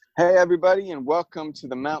Hey, everybody, and welcome to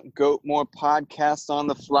the Mount GOATmore podcast on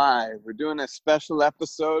the fly. We're doing a special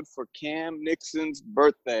episode for Cam Nixon's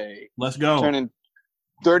birthday. Let's go. Turning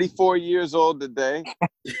 34 years old today.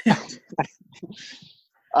 This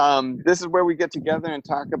is where we get together and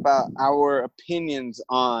talk about our opinions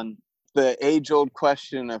on the age-old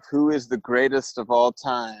question of who is the greatest of all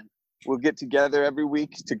time. We'll get together every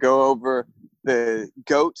week to go over the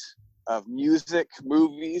GOAT of music,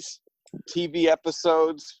 movies, TV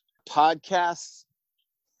episodes, podcasts,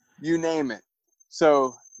 you name it.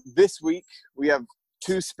 So this week we have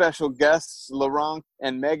two special guests, Laurent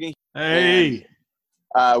and Megan. Hey.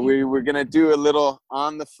 And, we're going to do a little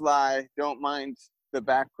on the fly. Don't mind the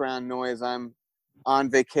background noise. I'm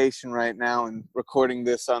on vacation right now and recording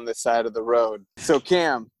this on the side of the road. So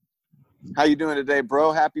Cam, how you doing today,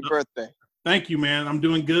 bro? Happy birthday. Thank you, man. I'm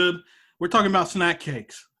doing good. We're talking about snack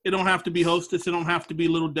cakes. It don't have to be Hostess. It don't have to be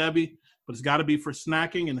Little Debbie, but it's got to be for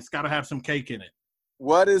snacking, and it's got to have some cake in it.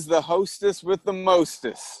 What is the hostess with the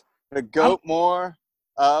mostest? The GOATmore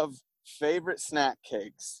of favorite snack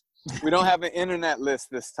cakes. We don't have an internet list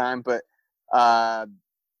this time, but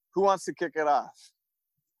who wants to kick it off?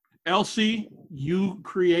 Elsie, you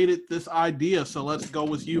created this idea, so let's go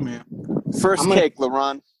with you, man. First cake,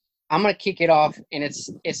 Laurent. I'm gonna kick it off, and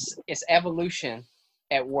it's evolution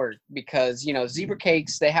at work, because zebra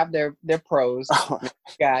cakes, they have their pros.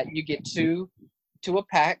 You get two a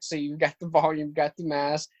pack, so you've got the volume, you've got the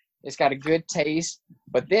mass. It's got a good taste,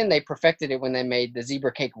 but then they perfected it when they made the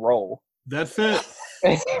zebra cake roll. That's it.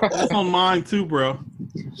 That's on mine too, bro.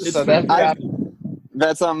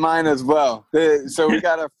 That's on mine as well. So we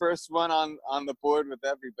got our first one on the board with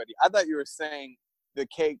everybody. I thought you were saying the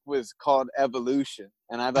cake was called Evolution,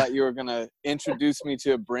 and I thought you were going to introduce me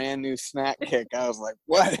to a brand new snack cake. I was like,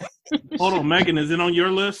 what? Hold on, Megan, is it on your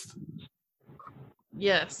list?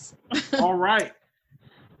 Yes. All right.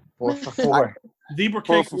 4 for 4. Zebra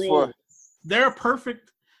cake rolls. They're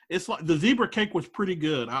perfect. It's like the zebra cake was pretty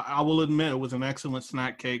good. I will admit it was an excellent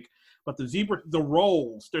snack cake. But the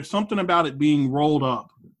rolls, there's something about it being rolled up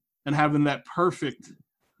and having that perfect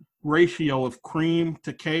ratio of cream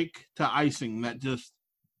to cake to icing that just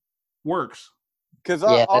works. Because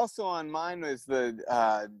also on mine was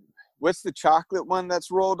the what's the chocolate one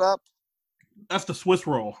that's rolled up? That's the Swiss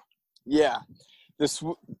roll. Yeah,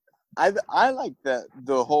 I like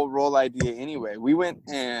the whole roll idea anyway. We went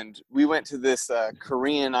to this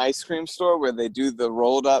Korean ice cream store where they do the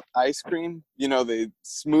rolled up ice cream. They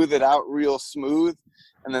smooth it out real smooth,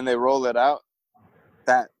 and then they roll it out.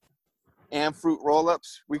 That and fruit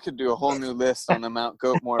roll-ups. We could do a whole new list on the Mount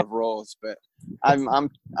GOATmore of rolls, but I'm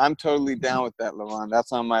totally down with that, Laurent.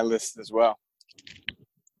 That's on my list as well.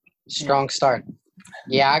 Strong start.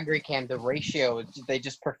 Yeah, I agree, Cam. The ratio, they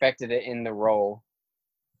just perfected it in the roll.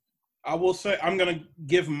 I will say I'm going to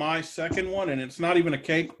give my second one, and it's not even a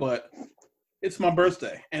cake, but it's my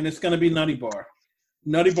birthday, and it's going to be Nutty Bar.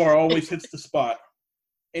 Nutty Bar always hits the spot.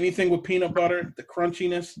 Anything with peanut butter, the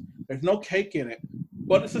crunchiness, there's no cake in it,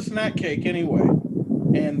 but it's a snack cake anyway.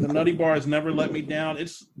 And the Nutty Bar has never let me down.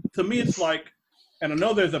 To me, it's like, and I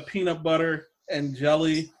know there's a peanut butter and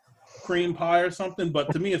jelly cream pie or something, but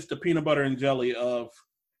to me, it's the peanut butter and jelly of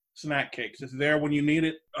snack cakes. It's there when you need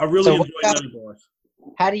it. I really enjoy Nutty Bars.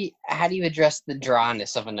 How do you address the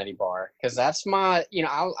dryness of a Nutty Bar? Because that's my,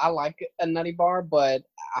 I like a Nutty Bar, but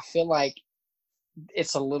I feel like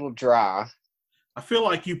it's a little dry. I feel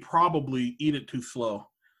like you probably eat it too slow.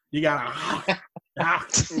 You gotta.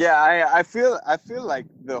 Yeah, I feel like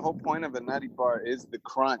the whole point of a Nutty Bar is the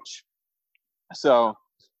crunch. So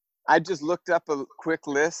I just looked up a quick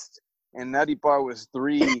list, and Nutty Bar was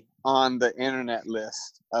 3 on the internet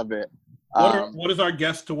list of it. What is our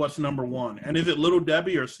guess to what's number 1? And is it Little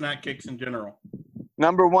Debbie or snack cakes in general?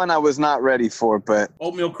 Number 1 I was not ready for, but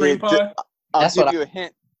oatmeal cream pie? I'll give you a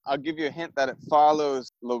hint. I'll give you a hint that it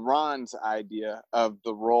follows Laurent's idea of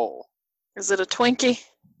the roll. Is it a Twinkie?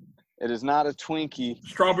 It is not a Twinkie.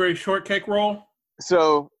 Strawberry shortcake roll?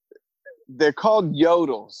 So they're called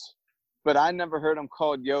yodels, but I never heard them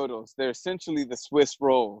called yodels. They're essentially the Swiss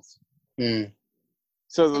rolls. Mm.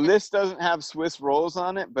 So the list doesn't have Swiss rolls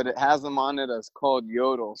on it, but it has them on it as called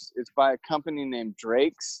yodels. It's by a company named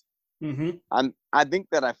Drake's. Mm-hmm. I think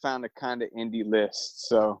that I found a kind of indie list,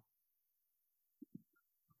 so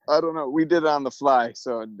I don't know. We did it on the fly,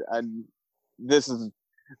 so this is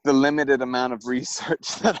the limited amount of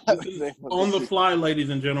research that I was able to on the do. fly, ladies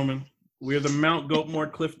and gentlemen. We're the Mount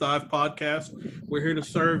GOATmore Cliff Dive podcast. We're here to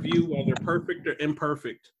serve you, whether perfect or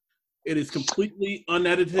imperfect. It is completely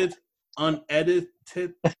unedited,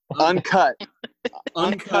 uncut.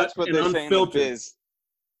 Uncut's what and they say in the unfiltered. biz.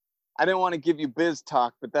 I didn't want to give you biz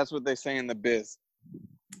talk, but that's what they say in the biz.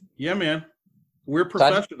 Yeah, man. We're So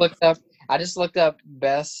professionals. I just looked up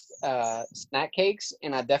best snack cakes,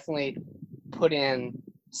 and I definitely put in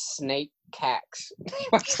snake cakes.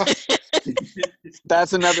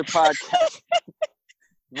 That's another podcast.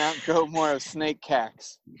 Mount GOATmore of snake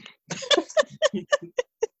cakes.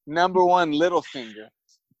 Number 1, Littlefinger.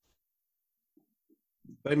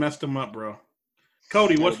 They messed him up, bro.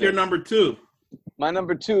 Cody, what's your number 2? My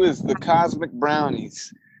number 2 is the Cosmic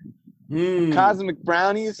Brownies. Cosmic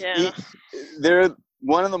Brownies, Yeah. they're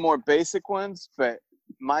one of the more basic ones, but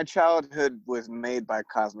my childhood was made by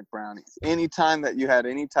Cosmic Brownies. Anytime that you had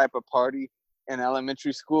any type of party in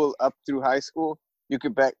elementary school up through high school, you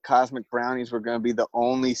could bet Cosmic Brownies were going to be the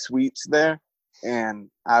only sweets there, and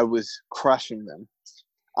I was crushing them.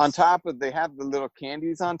 On top of, they have the little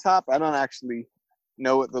candies on top. I don't actually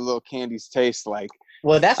know what the little candies taste like.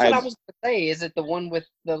 Well, that's what I was going to say. Is it the one with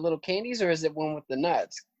the little candies, or is it one with the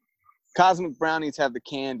nuts? Cosmic Brownies have the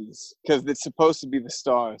candies because it's supposed to be the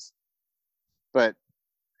stars. But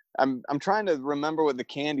I'm trying to remember what the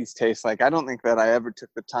candies taste like. I don't think that I ever took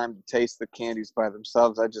the time to taste the candies by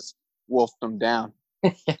themselves. I just wolfed them down.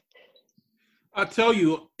 I tell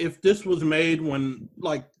you, if this was made when,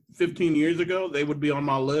 like, 15 years ago, they would be on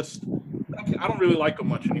my list. I don't really like them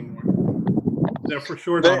much anymore. They're for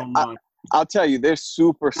sure not on mine. I'll tell you, they're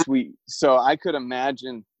super sweet. So I could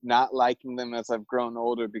imagine not liking them as I've grown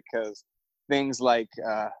older because things like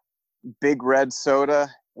Big Red Soda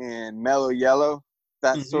and Mellow Yellow,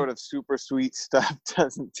 that sort of super sweet stuff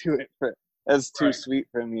doesn't do it. That's too sweet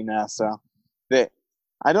for me now. So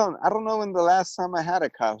I don't know when the last time I had a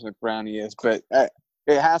Cosmic Brownie is, but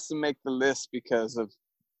it has to make the list because of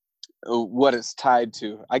what it's tied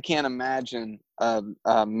to. I can't imagine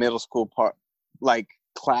a middle school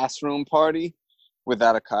classroom party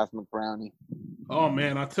without a Cosmic Brownie. Oh,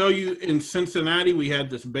 man, I tell you, in Cincinnati, we had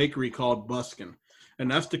this bakery called Buskin,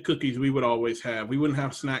 and that's the cookies we would always have. We wouldn't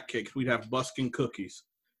have snack cakes. We'd have Buskin cookies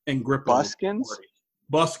and Grippo. Buskins?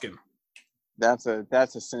 Buskin. That's a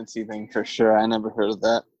Cincy thing for sure. I never heard of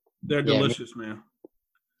that. They're delicious, man.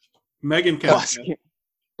 Megan can.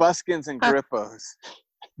 Buskins and Grippos.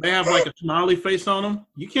 They have like a smiley face on them.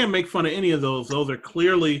 You can't make fun of any of those. Those are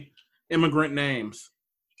clearly immigrant names.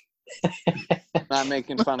 Not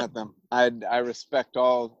making fun of them. I respect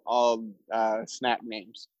all snack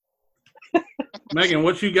names. Megan,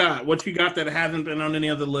 what you got? What you got that hasn't been on any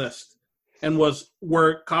other list? And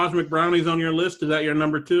were Cosmic Brownies on your list? Is that your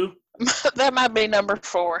number 2? That might be number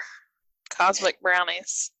 4. Cosmic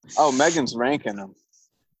Brownies. Oh, Megan's ranking them.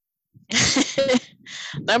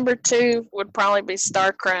 Number 2 would probably be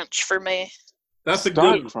Star Crunch for me. That's a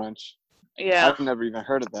Star good one. Crunch. Yeah. I've never even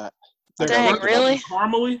heard of that. Dang, really?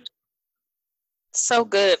 Caramely? So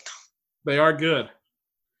good. They are good.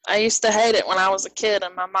 I used to hate it when I was a kid,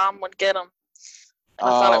 and my mom would get them. And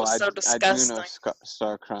I thought it was so disgusting. I do know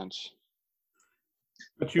Star Crunch.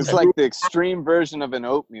 But it's like the extreme version of an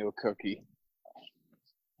oatmeal cookie.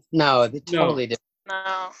 No, they totally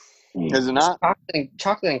different. No. Is it not?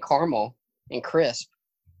 Chocolate and caramel and crisp.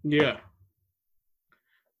 Yeah.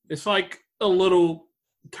 It's like a little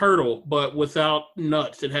turtle, but without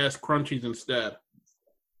nuts. It has crunchies instead.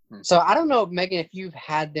 So I don't know, Megan, if you've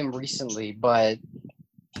had them recently, but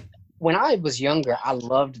when I was younger, I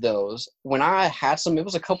loved those. When I had some, it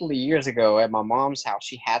was a couple of years ago at my mom's house,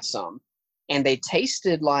 she had some. And they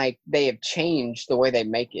tasted like they have changed the way they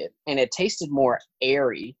make it. And it tasted more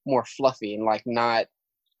airy, more fluffy, and like not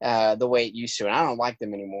the way it used to. And I don't like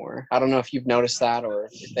them anymore. I don't know if you've noticed that or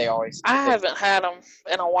if they always... I haven't had them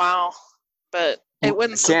in a while, but it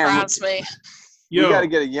wouldn't surprise me. We got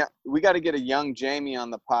to get a young Jamie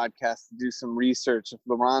on the podcast to do some research. If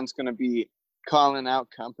LeBron's going to be calling out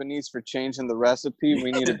companies for changing the recipe,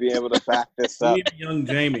 we need to be able to back this up. We need a young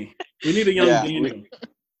Jamie. We need a young Daniel.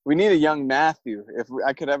 We need a young Matthew. If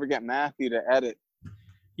I could ever get Matthew to edit.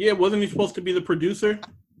 Yeah, wasn't he supposed to be the producer?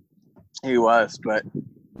 He was, but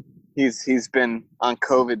he's been on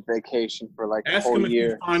COVID vacation for like a whole year. Ask him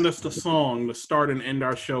if he find us the song to start and end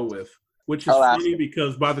our show with. Which is funny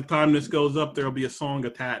because by the time this goes up, there'll be a song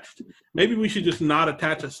attached. Maybe we should just not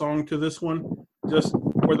attach a song to this one, just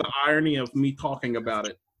for the irony of me talking about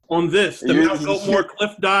it. On this, the Mount GOATmore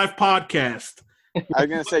Cliff Dive podcast. I was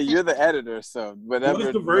going to say, you're the editor, so whatever. What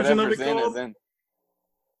is the version of it called?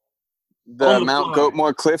 The Mount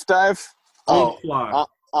GOATmore Cliff Dive? On the fly.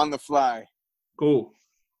 On the fly. Cool.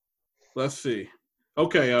 Let's see.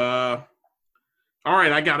 Okay. All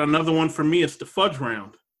right, I got another one for me. It's the fudge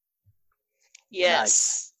round. Yes.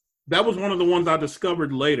 Nice. That was one of the ones I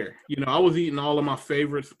discovered later. You know, I was eating all of my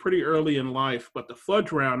favorites pretty early in life, but the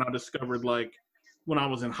fudge round I discovered like when I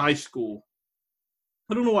was in high school.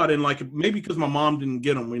 I don't know why I didn't like it. Maybe because my mom didn't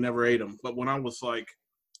get them. We never ate them. But when I was like,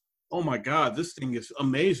 oh my God, this thing is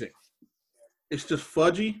amazing. It's just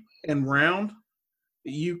fudgy and round.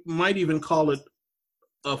 You might even call it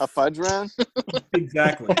a fudge round.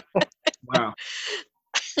 Exactly. Wow.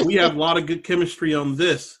 We have a lot of good chemistry on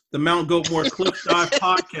this. The Mount Goatmore Cliff Dive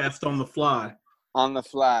podcast on the fly. On the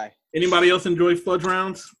fly. Anybody else enjoy fudge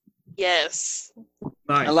rounds? Yes.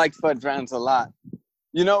 Nice. I like fudge rounds a lot.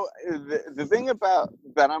 You know, the thing about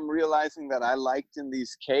that I'm realizing that I liked in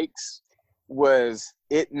these cakes was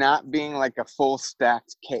it not being like a full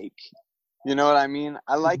stacked cake. You know what I mean?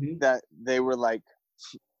 I like that they were like,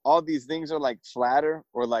 all these things are like flatter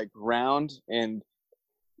or like round and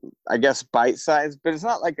I guess bite sized, but it's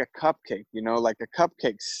not like a cupcake, you know, like a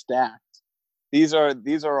cupcake stacked. These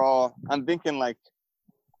are all, I'm thinking like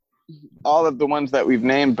all of the ones that we've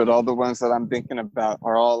named, but all the ones that I'm thinking about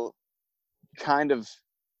are all kind of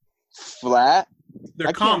flat.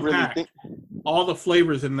 They're compact. All the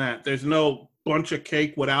flavors in that. There's no bunch of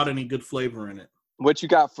cake without any good flavor in it. What you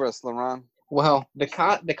got for us, Laurent? Well, the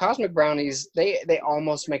cosmic brownies, they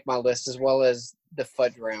almost make my list, as well as the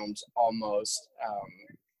fudge rounds almost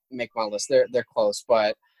make my list. They're close,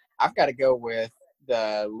 but I've got to go with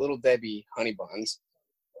the Little Debbie honey buns.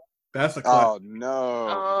 That's a classic. Oh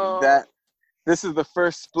no, this is the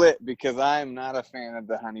first split because I am not a fan of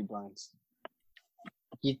the honey buns.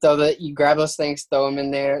 You grab those things, throw them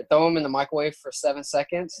in there, throw them in the microwave for 7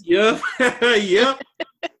 seconds. Yep, yep.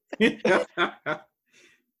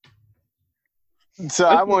 So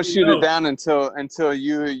I won't shoot it down until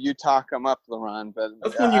you talk them up, Laurent. But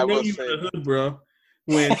that's when you know you're in the hood, bro.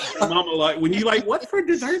 When mama when you like, what's for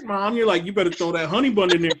dessert, mom? You're like, you better throw that honey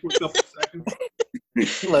bun in there for a couple seconds.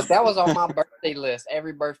 Look, that was on my birthday list.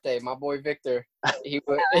 Every birthday, my boy Victor, he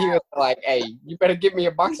was like, "Hey, you better give me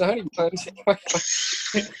a box of honey buns."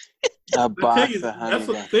 A box of honey that's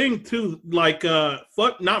buns. a thing too. Like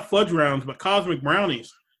not fudge rounds, but cosmic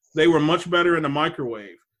brownies. They were much better in the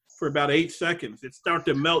microwave for about 8 seconds. It started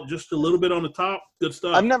to melt just a little bit on the top. Good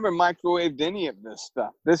stuff. I've never microwaved any of this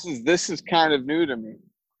stuff. This is kind of new to me.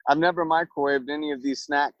 I've never microwaved any of these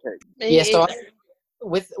snack cakes. Yeah, so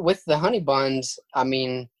with the honey buns, I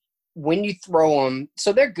mean, when you throw them,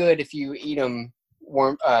 so they're good if you eat them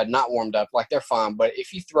not warmed up, like they're fine. But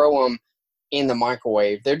if you throw them in the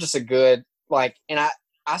microwave, they're just a good, like, and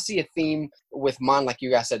I see a theme with mine, like you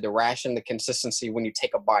guys said, the ration, the consistency when you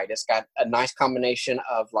take a bite. It's got a nice combination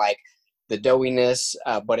of like the doughiness,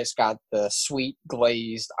 but it's got the sweet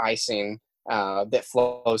glazed icing that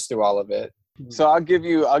flows through all of it. So I'll give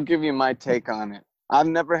you my take on it. I've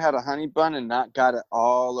never had a honey bun and not got it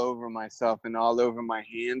all over myself and all over my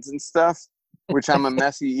hands and stuff, which I'm a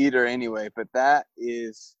messy eater anyway, but that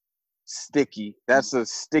is sticky. That's the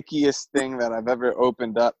stickiest thing that I've ever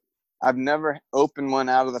opened up. I've never opened one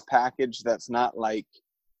out of the package that's not like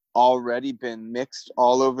already been mixed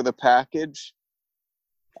all over the package.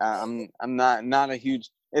 I'm not a huge,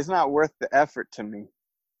 it's not worth the effort to me.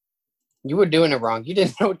 You were doing it wrong. You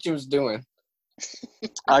didn't know what you was doing.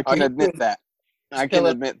 I can admit that. I can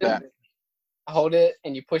admit that. Hold it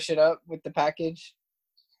and you push it up with the package.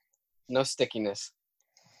 No stickiness.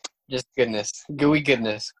 Just goodness. Gooey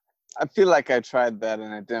goodness. I feel like I tried that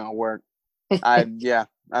and it didn't work. You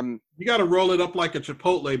got to roll it up like a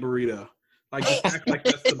Chipotle burrito. Like just act like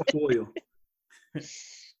that's the foil.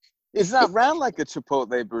 It's not round like a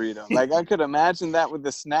Chipotle burrito. Like I could imagine that with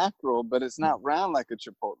the snack roll, but it's not round like a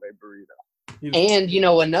Chipotle burrito. And, you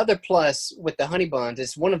know, another plus with the honey buns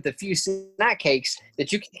is one of the few snack cakes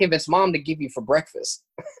that you can convince mom to give you for breakfast.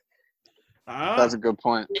 That's a good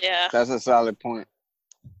point. Yeah. That's a solid point.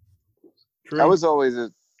 True. I was always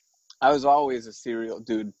a cereal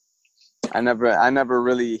dude. I never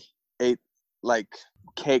really ate like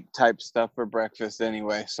cake type stuff for breakfast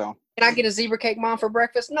anyway, so. Can I get a zebra cake, mom, for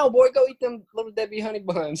breakfast? No, boy, go eat them Little Debbie honey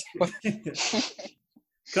buns.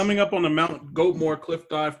 Coming up on the Mount Goatmore Cliff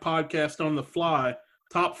Dive podcast on the fly,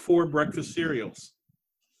 top 4 breakfast cereals.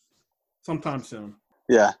 Sometime soon.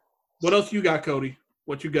 Yeah. What else you got, Cody?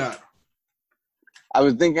 What you got? I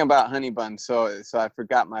was thinking about honey buns, so I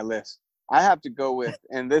forgot my list. I have to go with,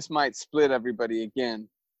 and this might split everybody again,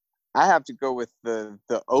 I have to go with the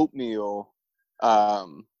oatmeal,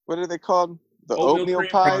 what are they called? The oatmeal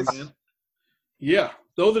pies? Yeah,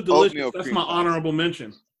 those are delicious. Oatmeal That's cream my pies. honorable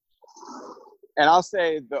mention. And I'll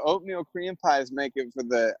say the oatmeal cream pies make it for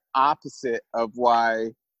the opposite of why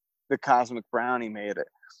the cosmic brownie made it.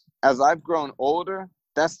 As I've grown older,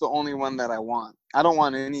 that's the only one that I want. I don't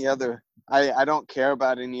want any other. I don't care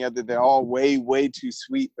about any other. They're all way, way too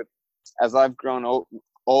sweet. But as I've grown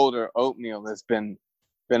older, oatmeal has been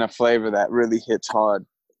a flavor that really hits hard.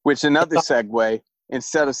 Which another segue,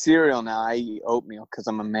 instead of cereal now, I eat oatmeal because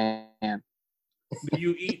I'm a man. Do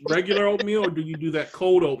you eat regular oatmeal or do you do that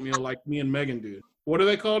cold oatmeal like me and Megan do? What are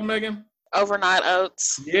they called, Megan? Overnight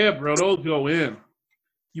oats. Yeah, bro, those go in.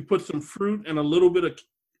 You put some fruit and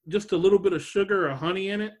just a little bit of sugar or honey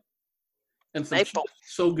in it, and some Maple. cheese.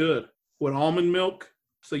 So good with almond milk,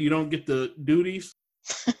 so you don't get the duties.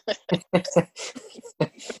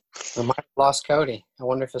 We might have lost Cody. I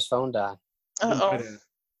wonder if his phone died. Uh-oh.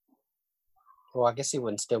 Well, I guess he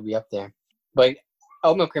wouldn't still be up there. But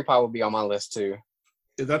oatmeal cream pie would be on my list too.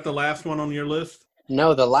 Is that the last one on your list?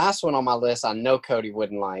 No, the last one on my list I know Cody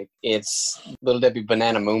wouldn't like. It's Little Debbie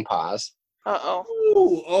banana moon pies. Uh-oh.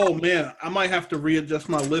 Ooh, oh man, I might have to readjust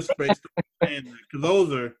my list based on saying that because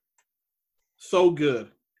those are so good.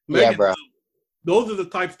 Megan, Yeah, bro. Those are the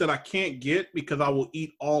types that I can't get because I will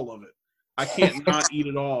eat all of it. I can't not eat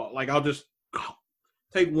it all. Like I'll just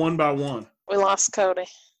take one by one. We lost Cody.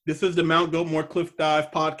 This is the Mount Goatmore Cliff Dive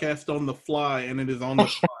podcast on the fly, and it is on the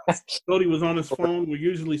fly. Cody was on his phone. We're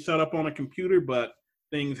usually set up on a computer, but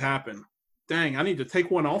things happen. Dang, I need to take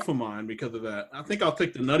one off of mine because of that. I think I'll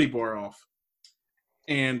take the Nutty Bar off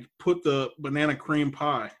and put the banana cream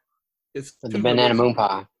pie. It's The banana moon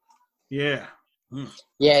pie. Yeah.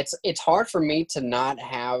 Yeah, it's hard for me to not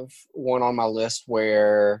have one on my list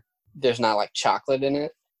where there's not like chocolate in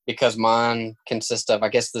it because mine consists of, I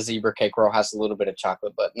guess the zebra cake roll has a little bit of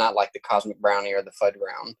chocolate, but not like the cosmic brownie or the fudge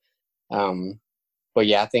round. But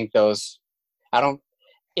yeah, I think those,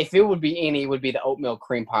 if it would be any, it would be the oatmeal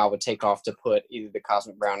cream pie I would take off to put either the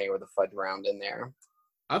cosmic brownie or the fudge round in there.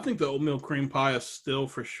 I think the oatmeal cream pie is still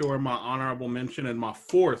for sure my honorable mention and my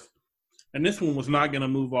fourth. And this one was not going to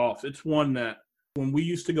move off. It's one that when we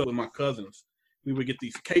used to go with my cousins, we would get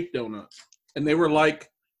these cake donuts. And they were like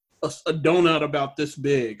a donut about this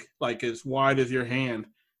big, like as wide as your hand.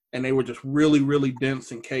 And they were just really, really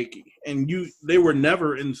dense and cakey. And they were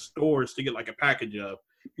never in stores to get like a package of.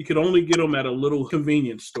 You could only get them at a little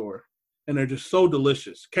convenience store. And they're just so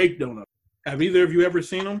delicious. Cake donuts. Have either of you ever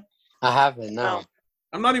seen them? I haven't, no.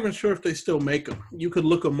 I'm not even sure if they still make them. You could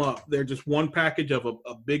look them up. They're just one package of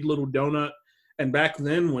a big little donut. And back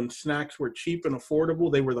then when snacks were cheap and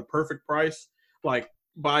affordable, they were the perfect price. Like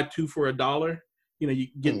buy two for $1. You know, you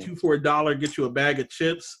get two for $1, get you a bag of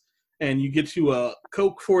chips, and you get you a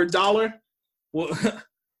Coke for $1. Well,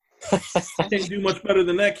 can't do much better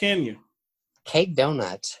than that, can you? Cake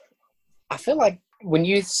donuts. I feel like when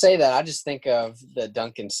you say that, I just think of the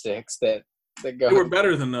Dunkin' sticks that go. They were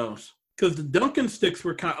better than those. Because the Dunkin' sticks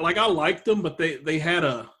were kind of, like, I liked them, but they had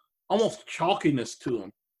a almost chalkiness to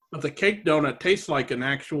them. But the cake donut tastes like an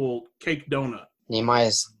actual cake donut.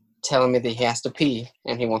 Nehemiah's telling me that he has to pee,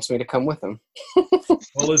 and he wants me to come with him.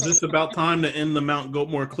 Well, is this about time to end the Mount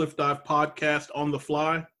Goatmore Cliff Dive podcast on the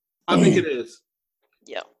fly? I think it is.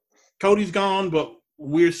 Yeah. Cody's gone, but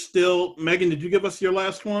we're still... Megan, did you give us your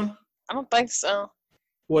last one? I don't think so.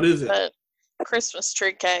 What is it? But Christmas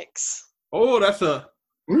tree cakes. Oh, that's a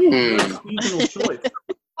seasonal choice.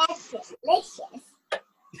 That's delicious.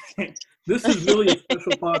 This is really a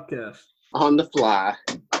special podcast. On the fly.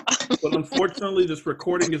 But unfortunately, this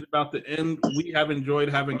recording is about to end. We have enjoyed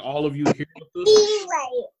having all of you here with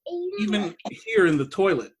us, even here in the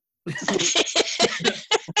toilet.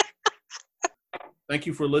 Thank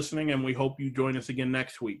you for listening, and we hope you join us again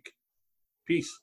next week. Peace.